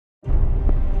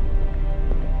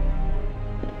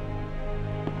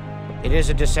It is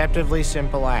a deceptively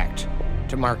simple act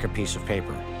to mark a piece of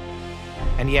paper.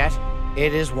 And yet,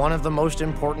 it is one of the most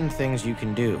important things you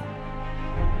can do.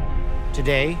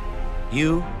 Today,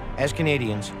 you, as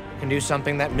Canadians, can do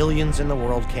something that millions in the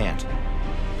world can't.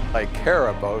 I care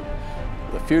about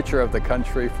the future of the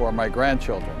country for my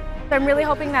grandchildren. I'm really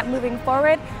hoping that moving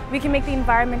forward, we can make the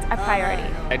environment a priority.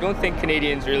 I don't think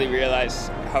Canadians really realize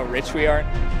how rich we are.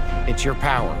 It's your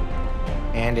power,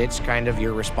 and it's kind of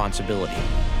your responsibility.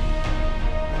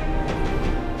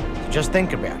 So just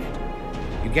think about it.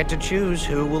 You get to choose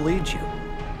who will lead you,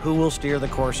 who will steer the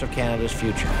course of Canada's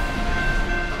future.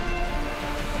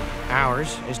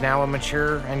 Ours is now a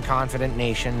mature and confident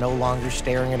nation, no longer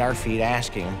staring at our feet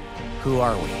asking, who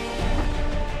are we?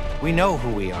 We know who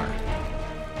we are,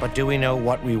 but do we know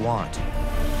what we want?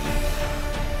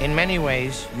 In many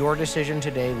ways, your decision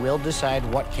today will decide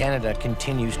what Canada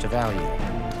continues to value,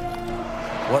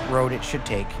 what road it should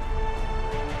take,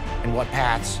 and what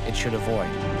paths it should avoid.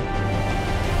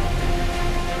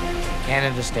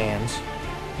 Canada stands,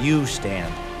 you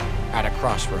stand, at a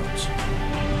crossroads.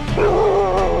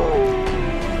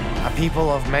 A people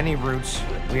of many roots,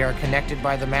 we are connected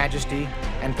by the majesty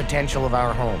and potential of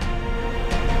our home.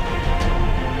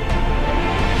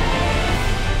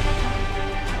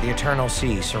 The eternal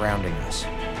sea surrounding us.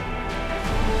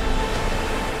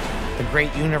 The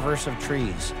great universe of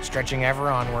trees stretching ever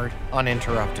onward,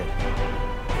 uninterrupted.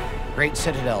 Great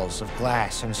citadels of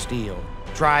glass and steel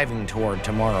driving toward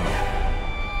tomorrow.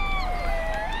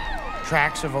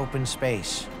 Tracts of open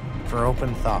space for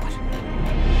open thought.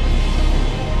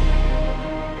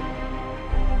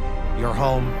 Your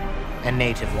home and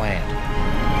native land.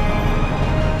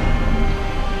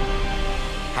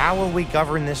 How will we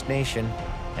govern this nation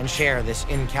and share this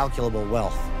incalculable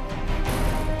wealth?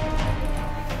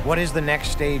 What is the next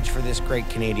stage for this great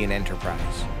Canadian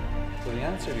enterprise? So the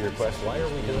answer to your question, why are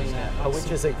we doing that?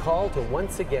 Which is a call to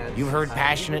once again... You've heard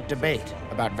passionate debate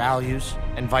about values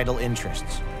and vital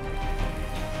interests.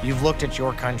 You've looked at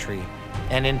your country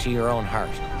and into your own heart.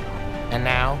 And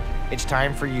now, it's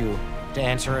time for you to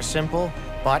answer a simple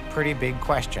but pretty big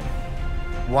question.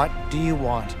 What do you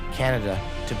want Canada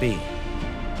to be?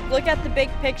 Look at the big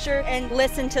picture and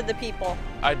listen to the people.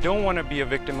 I don't want to be a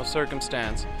victim of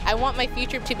circumstance. I want my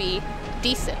future to be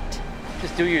decent.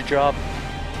 Just do your job.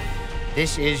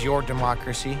 This is your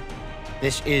democracy.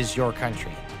 This is your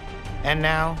country. And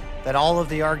now that all of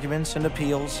the arguments and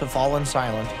appeals have fallen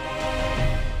silent,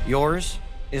 yours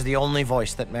is the only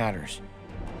voice that matters.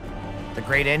 The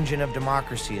great engine of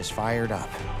democracy is fired up,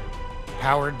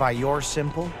 powered by your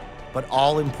simple but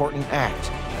all-important act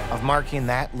of marking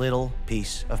that little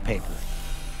piece of paper.